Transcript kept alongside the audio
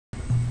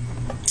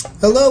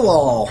Hello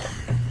all.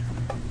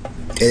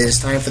 It is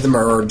time for the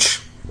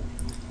merge.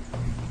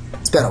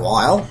 It's been a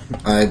while.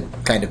 I've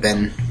kind of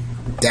been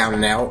down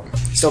and out.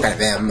 Still kind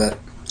of am, but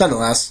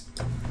nonetheless,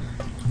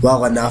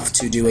 well enough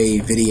to do a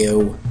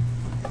video.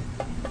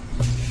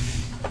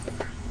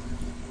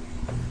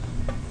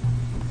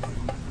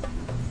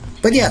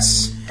 But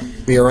yes,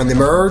 we are in the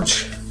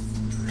merge.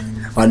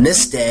 On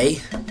this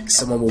day,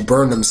 someone will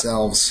burn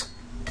themselves.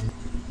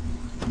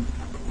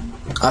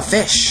 A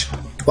fish.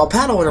 While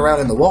paddling around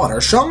in the water,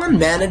 Sean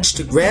managed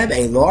to grab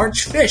a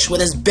large fish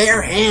with his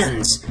bare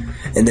hands.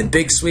 And the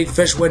big sweet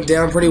fish went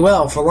down pretty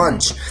well for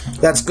lunch.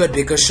 That's good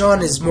because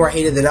Sean is more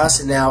hated than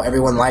us and now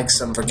everyone likes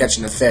him for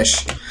catching a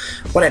fish.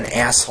 What an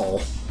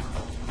asshole.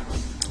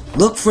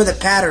 Look for the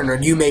pattern or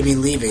you may be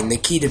leaving. The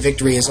key to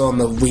victory is on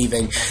the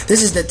weaving.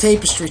 This is the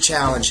tapestry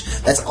challenge.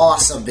 That's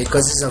awesome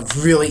because this is a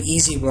really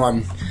easy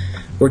one.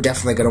 We're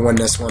definitely going to win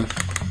this one.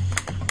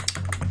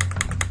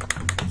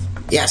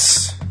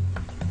 Yes.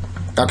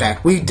 Okay,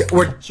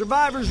 we're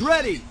survivors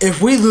ready.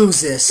 If we lose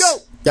this, go.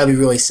 That'd be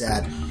really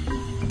sad.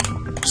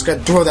 Just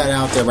gonna throw that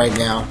out there right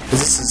now because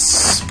this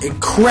is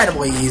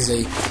incredibly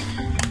easy.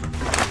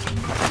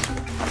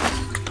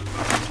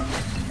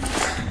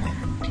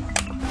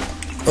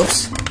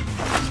 Oops.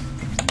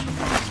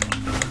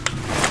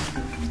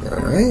 All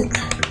right.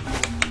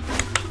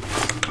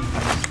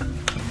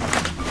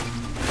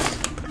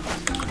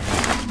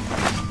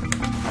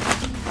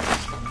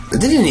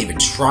 They didn't even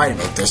try to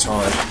make this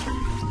hard.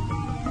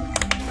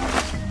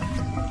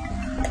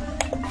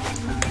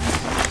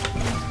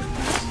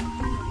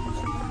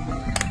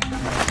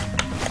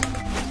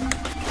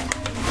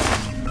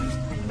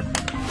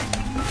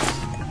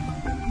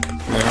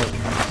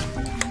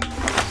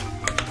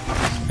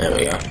 There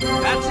we go.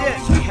 That's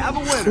it. We have a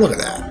winner. Look at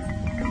that.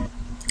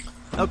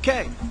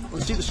 Okay,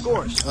 let's see the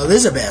scores.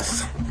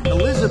 Elizabeth.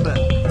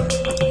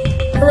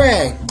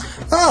 Hooray.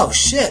 Oh,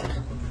 shit.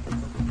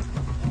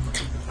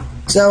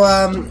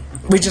 So,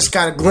 we just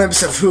got a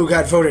glimpse of who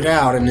got voted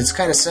out, and it's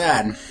kind of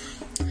sad.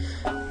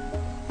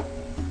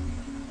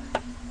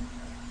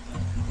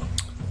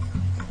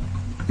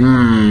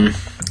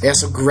 Yeah,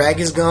 so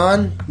Greg is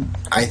gone.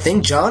 I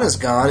think John is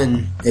gone,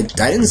 and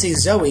I didn't see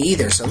Zoe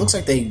either, so it looks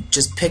like they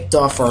just picked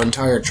off our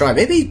entire tribe.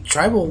 Maybe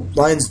tribal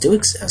lines do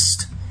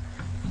exist.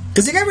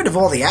 Because they got rid of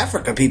all the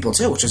Africa people,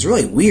 too, which is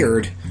really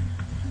weird.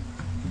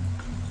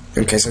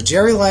 Okay, so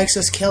Jerry likes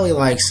us, Kelly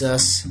likes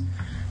us,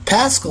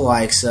 Pascal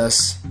likes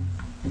us,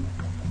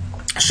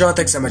 Sean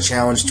thinks I'm a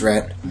challenge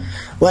threat,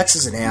 Lex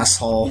is an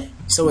asshole,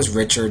 so is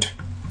Richard,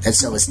 and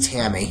so is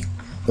Tammy.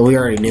 But we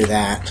already knew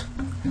that.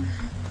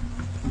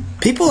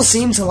 People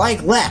seem to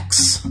like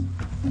Lex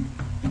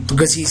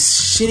because he's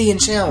shitty in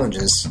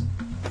challenges.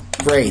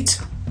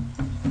 Great.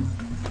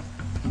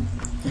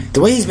 The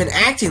way he's been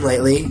acting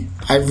lately,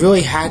 I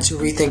really had to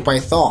rethink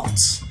my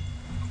thoughts.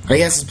 I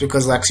guess it's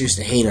because Lex used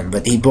to hate him,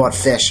 but he bought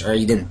fish, or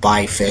he didn't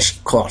buy fish, he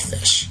caught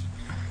fish.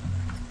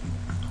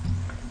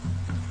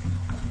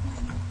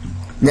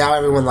 Now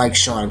everyone likes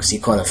Sean because he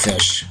caught a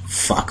fish.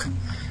 Fuck.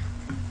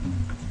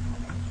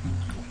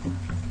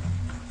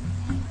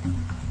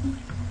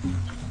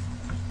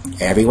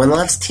 Everyone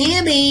loves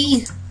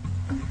Tammy.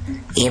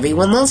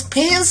 Everyone loves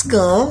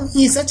Pascal.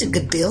 He's such a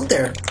good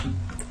builder.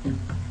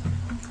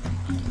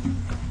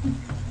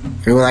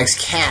 Everyone likes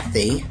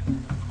Kathy.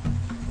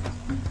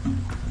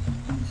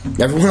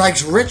 Everyone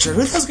likes Richard.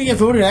 Who the hell's gonna get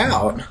voted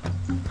out?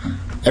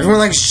 Everyone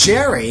likes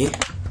Jerry.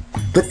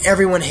 But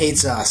everyone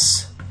hates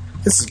us.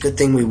 This is a good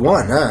thing we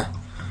won, huh?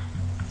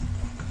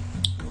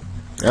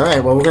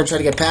 Alright, well, we're gonna try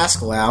to get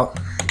Pascal out.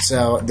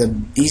 So, the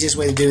easiest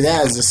way to do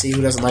that is to see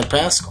who doesn't like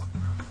Pascal.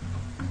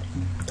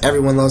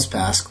 Everyone loves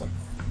Pascal.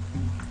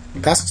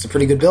 Pascal's a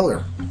pretty good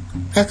builder.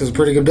 Pascal's a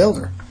pretty good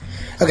builder.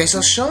 Okay, so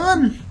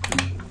Sean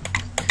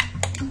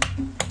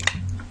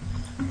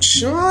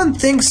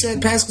thinks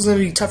that Pascal's going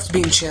to be tough to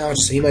beat in challenge,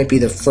 so he might be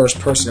the first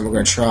person that we're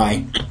going to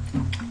try.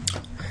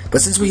 But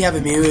since we have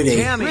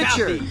immunity... Tammy,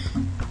 Richard,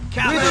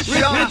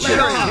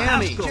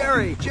 Tammy,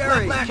 Jerry,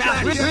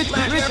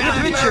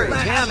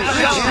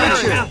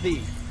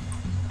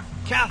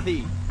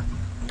 Kathy.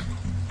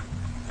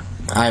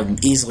 I'm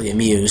easily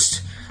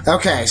amused.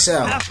 Okay,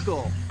 so...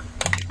 Pascal.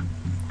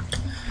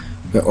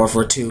 Or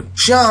for two.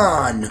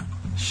 Sean!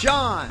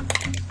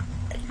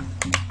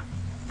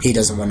 He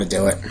doesn't want to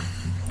do it.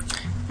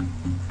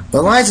 The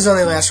alliances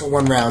only last for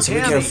one round, so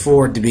we can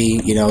afford to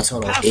be, you know,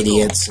 total Pascal.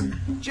 idiots. And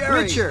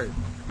Richard,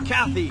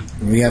 Kathy.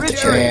 We have to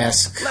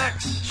ask.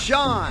 Lex,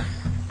 Sean.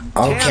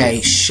 Okay,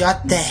 Tammy,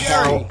 shut the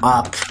hell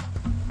up.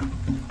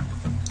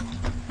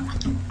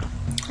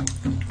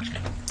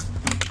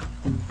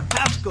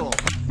 Pascal.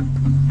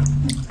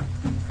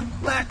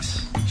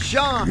 Lex,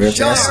 Sean. We have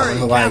to ask someone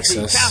who likes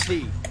us.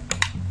 Kathy.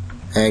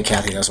 And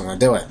Kathy doesn't want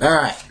to do it.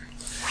 Alright.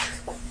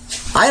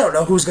 I don't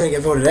know who's going to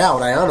get voted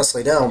out. I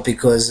honestly don't,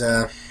 because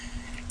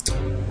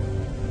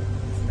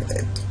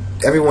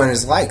everyone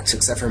is liked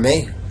except for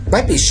me.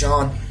 Might be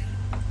Sean.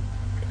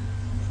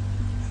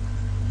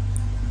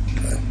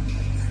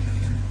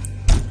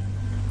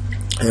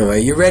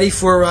 Anyway, you ready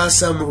for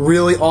some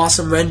really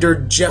awesome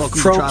rendered Jeff Welcome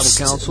to Tribal Probst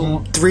Council.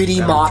 3D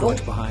Grab a model?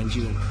 torch behind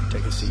you and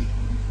take a seat.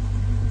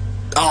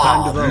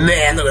 Oh, to vote.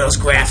 man, look at those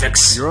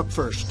graphics. You're up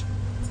first.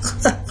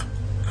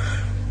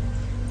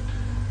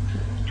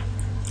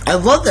 I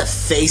love the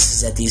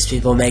faces that these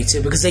people make,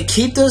 too, because they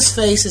keep those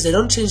faces, they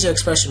don't change their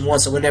expression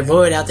once, so when they're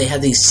voted out, they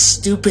have these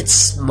stupid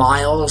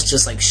smiles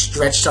just, like,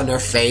 stretched on their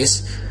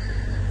face,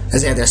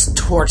 as they have this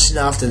torch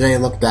snuffed, and then they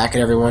look back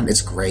at everyone.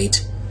 It's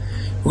great.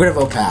 We're gonna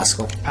vote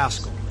Pascal.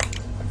 Pascal.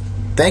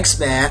 Thanks,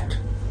 Matt.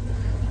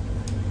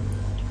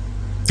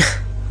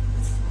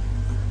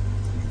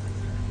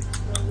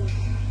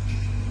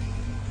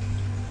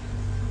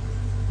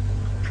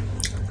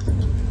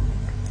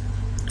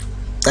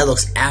 That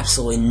looks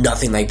absolutely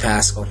nothing like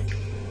Pascal.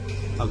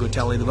 I'll go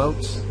tally the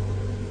votes.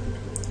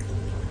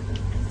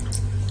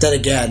 Then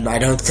again, I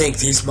don't think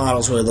these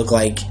models really look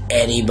like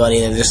anybody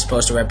that they're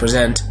supposed to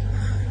represent.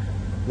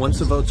 Once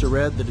the votes are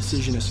read, the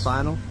decision is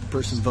final. The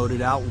person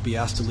voted out will be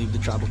asked to leave the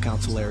Tribal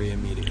Council area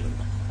immediately.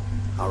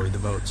 I'll read the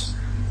votes.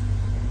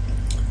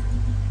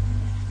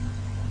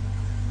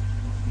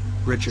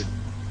 Richard.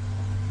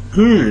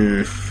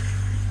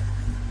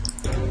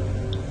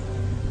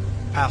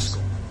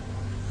 Pascal.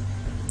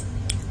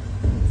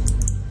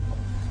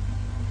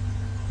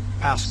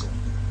 Pascal.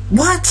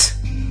 What?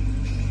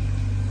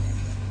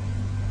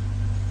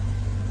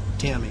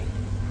 Tammy.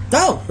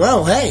 Oh,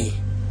 well, hey.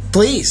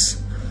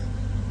 Please.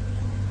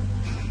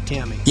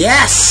 Tammy.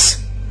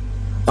 Yes!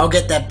 I'll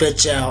get that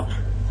bitch out.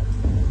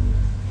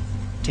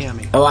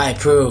 Tammy. Oh, I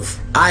approve.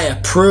 I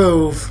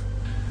approve.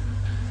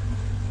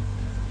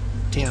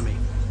 Tammy.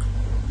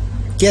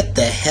 Get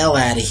the hell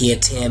out of here,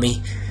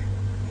 Tammy.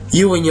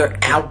 You and your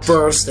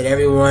outburst that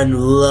everyone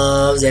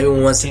loves,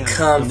 everyone wants to Tammy,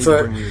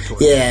 comfort. you need to bring me your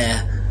torch.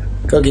 Yeah.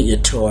 Go get your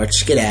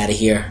torch. Get out of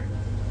here.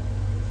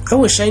 I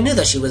wish I knew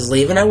that she was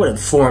leaving. I would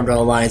have formed an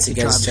alliance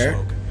against her.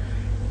 Spoken.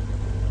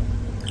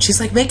 She's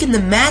like making the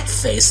Matt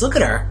face. Look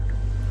at her.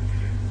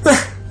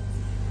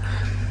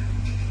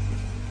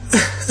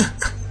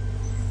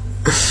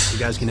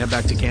 You guys can head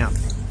back to camp.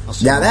 I'll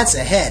see Now you. that's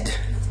a head.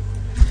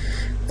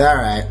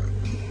 Alright.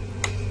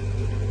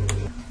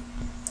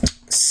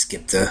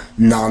 Skip the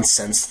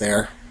nonsense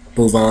there.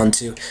 Move on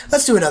to...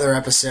 Let's do another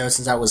episode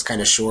since that was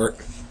kind of short.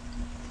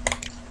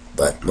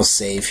 But we'll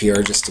save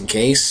here just in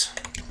case.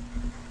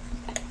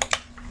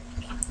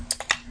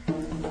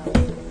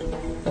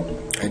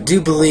 I do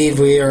believe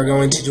we are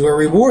going to do a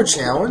reward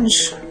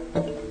challenge.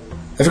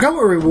 I forgot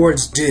what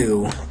rewards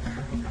do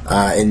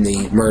in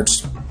the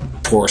merch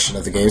portion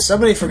of the game.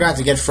 Somebody forgot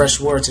to get fresh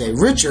water today.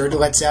 Richard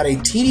lets out a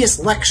tedious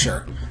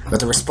lecture about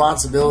the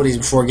responsibilities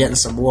before getting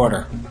some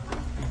water.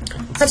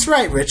 That's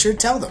right, Richard.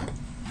 Tell them.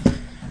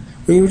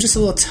 When you were just a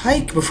little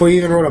tyke before you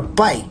even rode a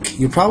bike,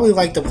 you probably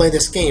like to play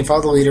this game.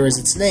 Follow the leader as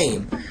its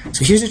name.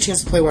 So here's your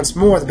chance to play once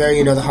more. The better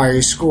you know, the higher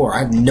you score. I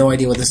have no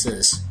idea what this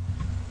is.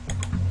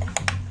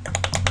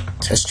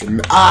 Test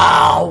your...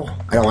 Ow!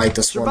 I don't like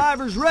this one.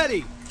 Survivors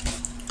ready.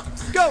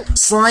 Go.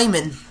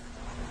 Sliming.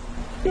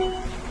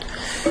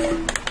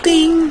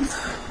 Bing.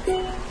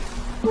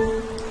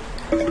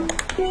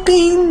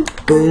 Bing.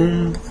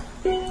 Boom.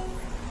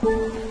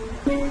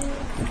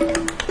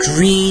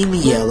 Green,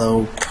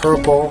 yellow,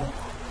 purple.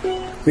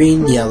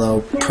 Green, yellow,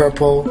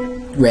 purple,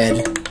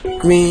 red.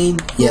 Green,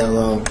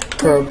 yellow,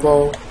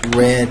 purple,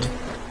 red.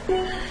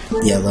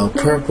 Yellow,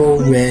 purple,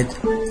 red.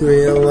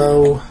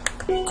 Yellow.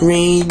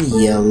 Green,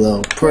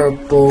 yellow,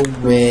 purple,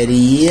 red,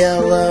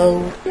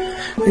 yellow.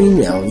 Green,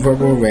 yellow,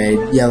 purple,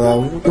 red,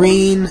 yellow,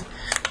 green.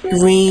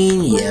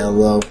 Green,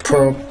 yellow,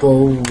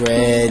 purple,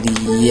 red,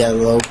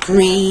 yellow,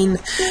 green.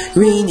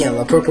 Green,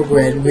 yellow, purple,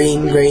 red,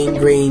 green, green,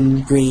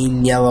 green,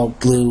 green, yellow,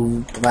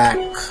 blue, black,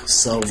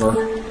 silver.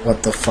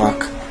 What the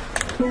fuck?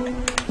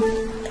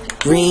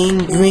 Green,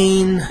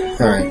 green.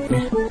 Alright.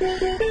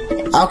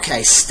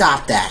 Okay,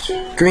 stop that.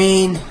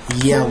 Green,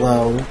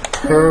 yellow,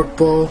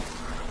 purple,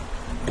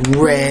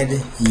 red,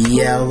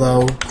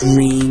 yellow,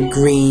 green,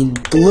 green,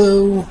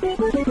 blue.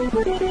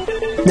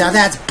 Now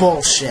that's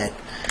bullshit.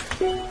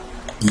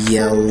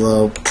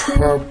 Yellow,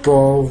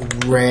 purple,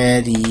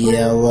 red,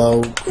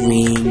 yellow,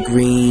 green,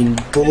 green,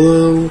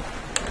 blue.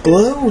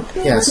 Blue?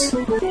 Yes.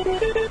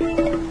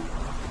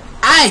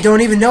 I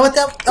don't even know what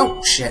that...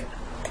 Oh, shit.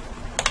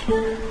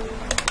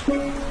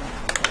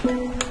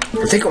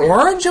 I think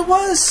orange it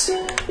was?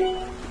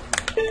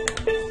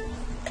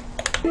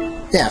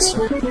 Yes.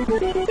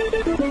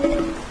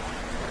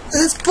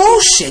 That's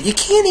bullshit. You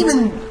can't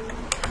even...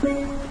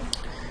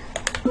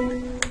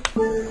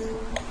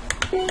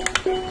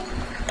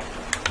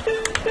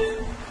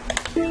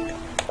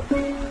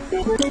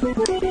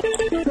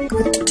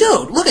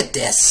 Dude, look at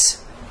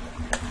this.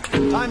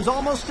 Time's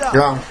almost up.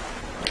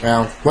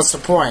 Well, what's the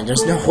point?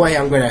 There's no way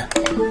I'm gonna...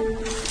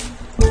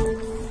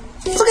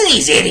 Look at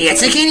these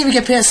idiots. They can't even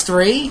get past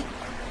 3.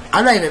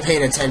 I'm not even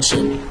paying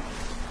attention.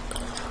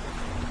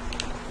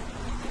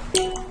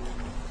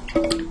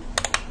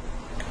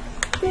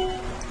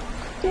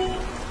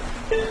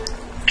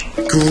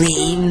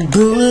 Green,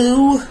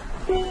 blue.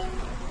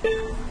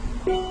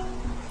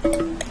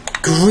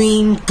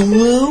 Green,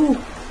 blue.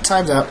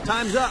 time's up.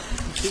 Time's up.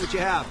 Let's see what you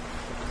have.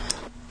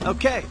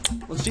 Okay,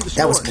 let's see the scores.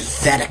 That was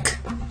pathetic.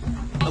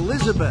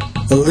 Elizabeth.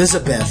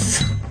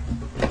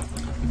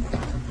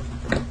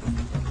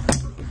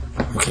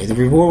 Okay, the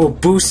reward will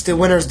boost the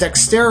winner's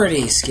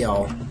dexterity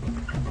skill.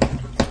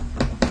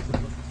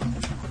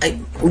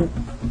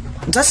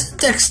 Doesn't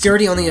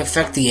dexterity only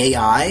affect the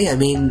AI? I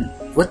mean,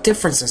 what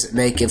difference does it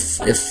make if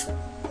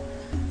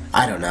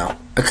I don't know.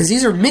 Because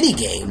these are mini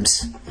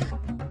games.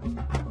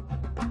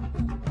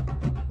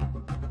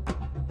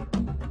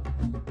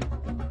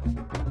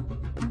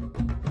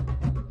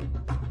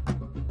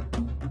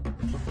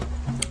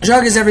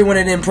 Jug is everyone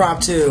an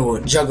impromptu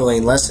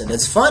juggling lesson.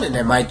 It's fun and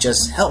it might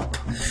just help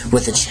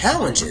with the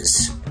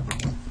challenges.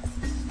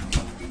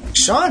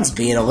 Sean's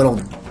being a little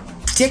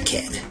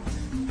dickhead.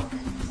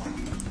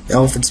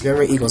 Elephant's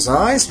memory equals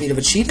eye, speed of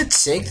a cheetah,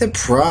 take the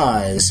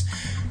prize.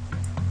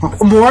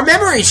 More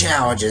memory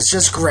challenges,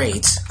 just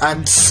great.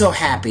 I'm so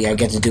happy I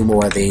get to do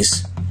more of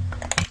these.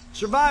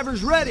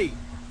 Survivors ready.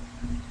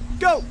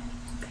 Go!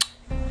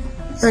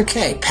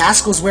 Okay,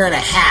 Pascal's wearing a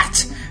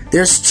hat.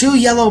 There's 2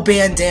 yellow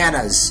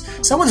bandanas.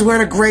 Someone's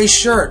wearing a gray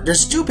shirt.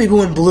 There's 2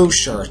 people in blue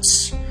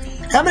shirts.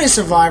 How many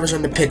survivors are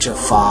in the picture?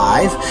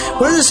 5.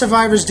 What are the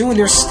survivors doing?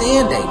 They're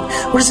standing.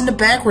 What is in the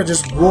background?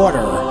 There's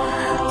water.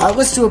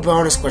 Let's do a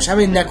bonus question. How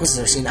many necklaces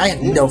are seen? I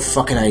have no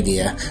fucking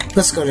idea.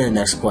 Let's go to the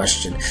next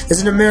question.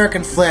 There's an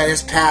American flag.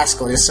 There's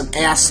Pascal. There's some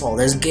asshole.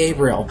 There's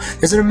Gabriel.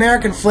 There's an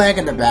American flag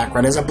in the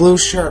background. There's a blue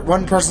shirt.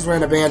 One person's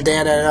wearing a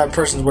bandana and another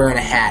person's wearing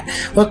a hat.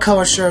 What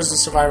color shirt is the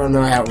survivor in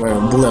the hat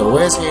wearing? Blue.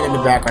 Where's hand in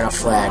the background? A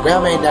flag. How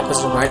many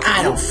necklaces are wearing?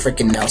 I don't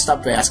freaking know.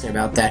 Stop asking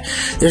about that.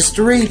 There's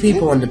 3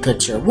 people in the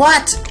picture.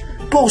 What?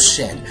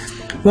 Bullshit.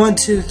 1,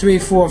 2, 3,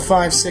 4,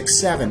 5, 6,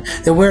 7.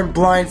 They're wearing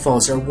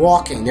blindfolds. They're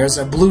walking. There's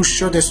a blue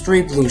shirt. There's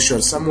 3 blue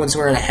shirts. Someone's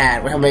wearing a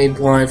hat. How many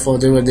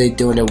blindfolds are they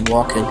doing? They're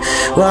walking.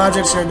 What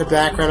objects are in the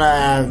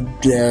background?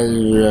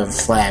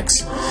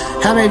 Flags.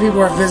 How many people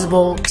are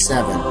visible?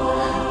 7.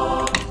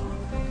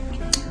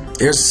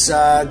 There's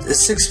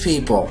 6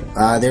 people.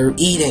 They're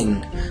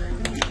eating.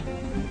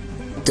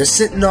 They're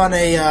sitting on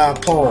a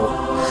pole.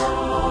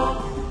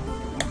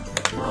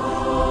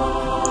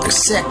 There's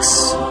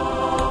 6.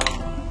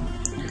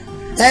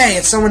 Hey,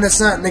 it's someone that's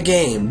not in the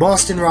game.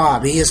 Boston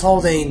Rob. He is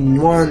holding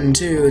 1,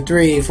 2,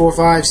 3, 4,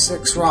 5,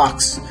 6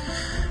 rocks.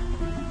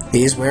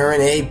 He's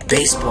wearing a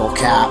baseball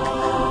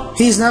cap.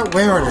 He's not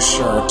wearing a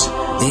shirt.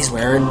 He's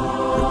wearing.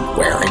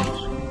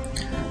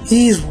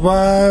 He's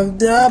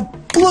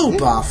blue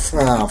buff.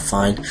 Oh,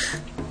 fine.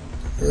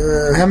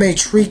 How many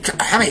tree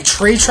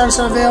trunks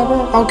are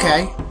available?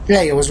 Okay.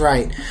 Yeah, it was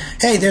right.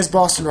 Hey, there's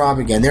Boston Rob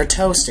again. They're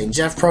toasting.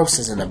 Jeff Probst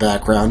is in the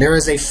background. There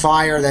is a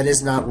fire that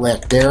is not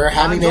lit. They're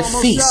having a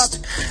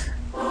feast.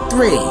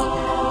 3.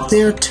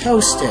 They're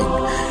toasting.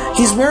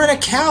 He's wearing a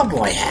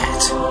cowboy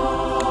hat.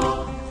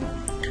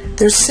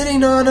 They're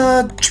sitting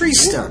on tree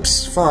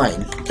stumps.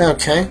 Fine.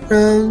 Okay.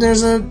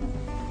 There's a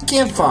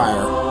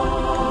campfire.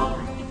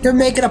 They're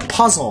making a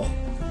puzzle.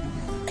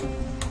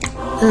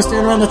 They're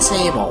standing around the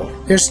table.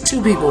 There's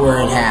 2 people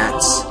wearing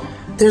hats.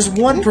 There's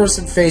 1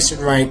 person facing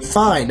right.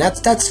 Fine,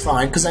 that's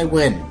fine, because I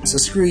win. So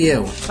screw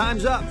you.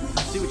 Time's up.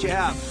 Let's see what you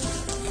have.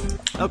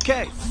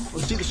 Okay,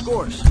 let's see the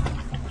scores.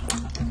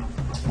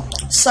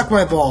 Suck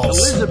my balls.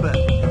 Elizabeth.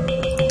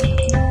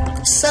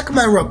 Suck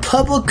my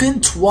Republican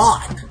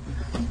twat.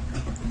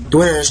 The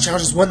winner of this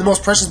challenge has won the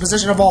most precious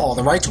possession of all,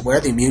 the right to wear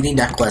the immunity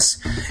necklace.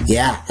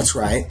 Yeah, that's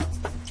right.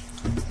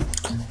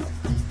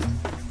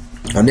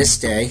 On this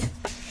day,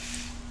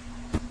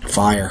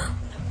 fire.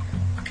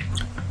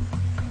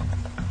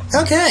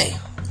 Okay,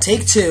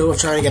 take 2 of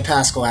trying to get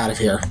Pascal out of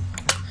here.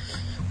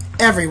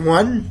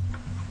 Everyone.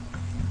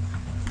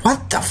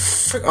 What the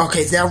frick?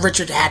 Okay, now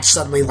Richard Hatch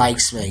suddenly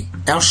likes me.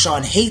 Now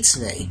Sean hates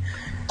me.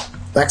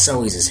 Lex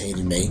always has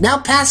hated me. Now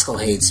Pascal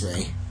hates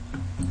me.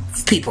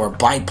 People are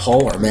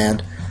bipolar,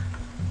 man.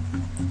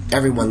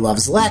 Everyone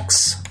loves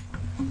Lex.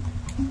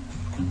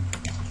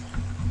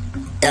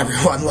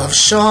 Everyone loves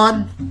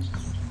Sean.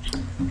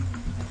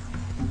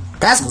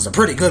 Pascal's a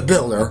pretty good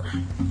builder.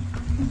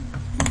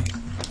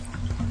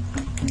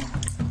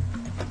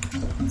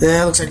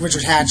 Yeah, looks like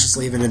Richard Hatch is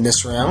leaving in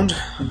this round.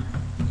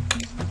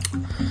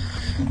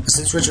 But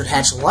since Richard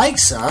Hatch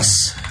likes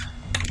us,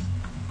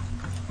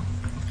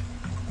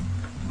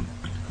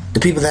 the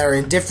people that are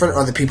indifferent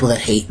are the people that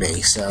hate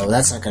me, so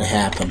that's not going to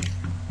happen.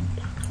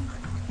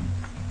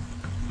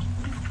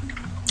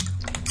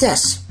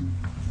 Yes.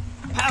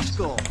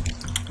 Pascal.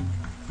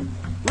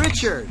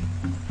 Richard.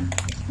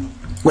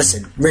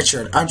 Listen,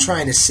 Richard, I'm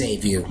trying to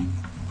save you.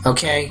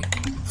 Okay?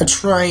 I'm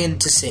trying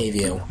to save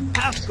you.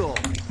 Pascal.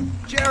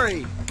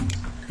 Jerry.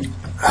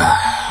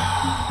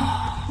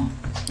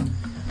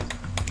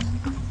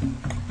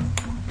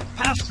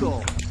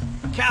 Pascal.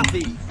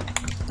 Kathy.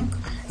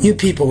 You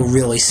people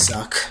really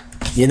suck.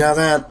 You know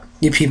that?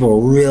 You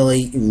people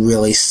really,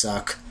 really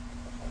suck.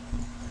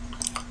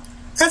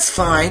 That's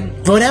fine.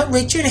 Vote out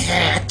Richard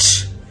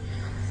Hatch.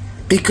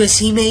 Because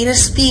he made a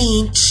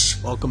speech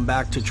Welcome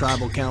back to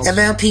Tribal Council.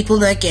 about people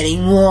not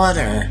getting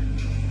water.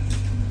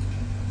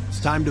 It's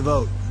time to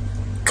vote.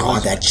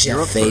 God, that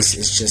Jeff face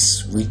is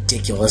just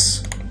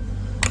ridiculous.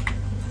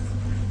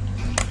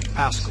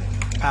 Pascal.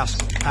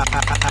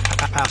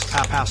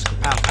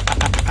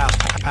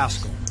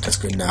 That's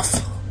good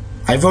enough.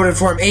 I voted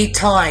for him 8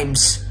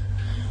 times.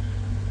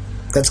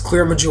 That's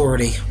clear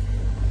majority.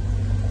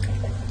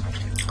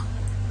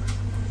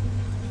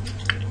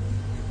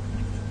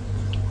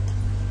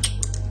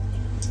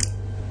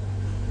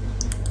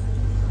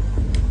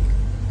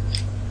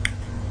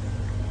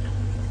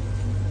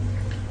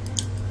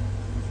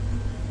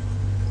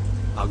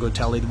 I'll go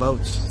tally the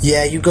votes.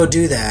 Yeah, you go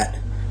do that.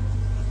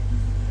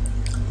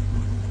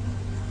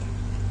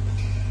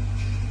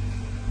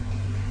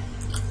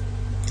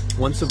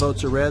 Once the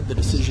votes are read, the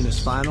decision is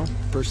final.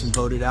 The person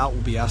voted out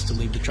will be asked to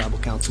leave the tribal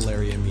council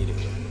area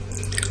immediately.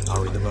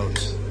 I'll read the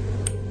votes.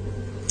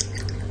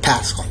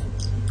 Pascal.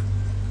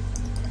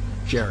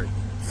 Jerry.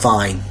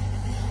 Fine.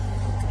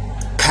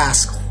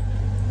 Pascal.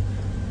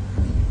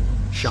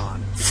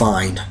 Sean.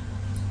 Fine.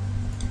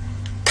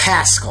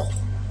 Pascal.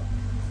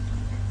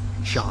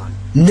 Sean.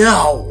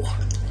 No!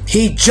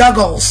 He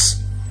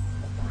juggles!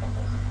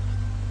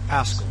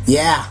 Pascal.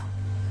 Yeah.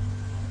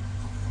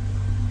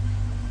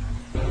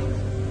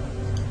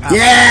 Pascal.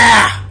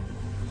 Yeah!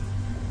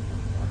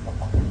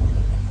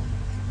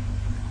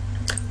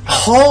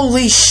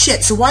 Holy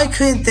shit, so why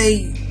couldn't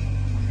they...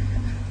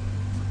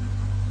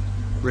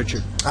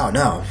 Richard. Oh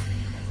no.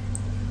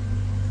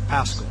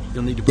 Pascal.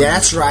 You'll need to bring Yeah,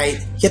 that's your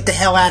right. Get the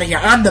hell out of here.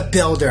 I'm the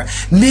builder.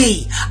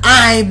 Me!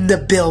 I'm the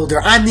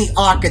builder. I'm the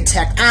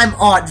architect. I'm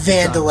Art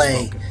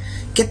Vandelay.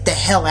 Get the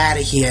hell out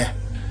of here.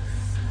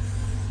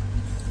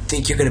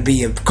 Think you're gonna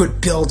be a good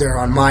builder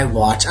on my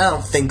watch? I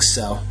don't think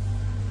so.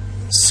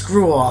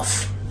 Screw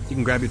off. You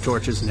can grab your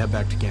torches and head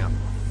back to camp.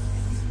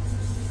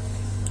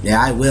 Yeah,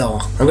 I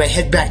will. I'm gonna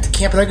head back to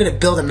camp and I'm gonna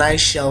build a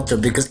nice shelter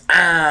because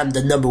I'm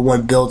the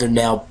 #1 builder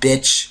now,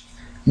 bitch.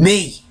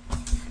 Me!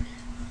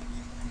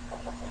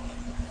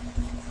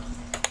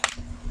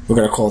 We're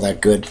gonna call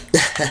that good.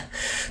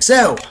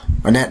 So,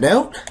 on that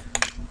note,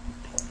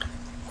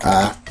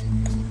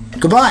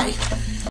 goodbye.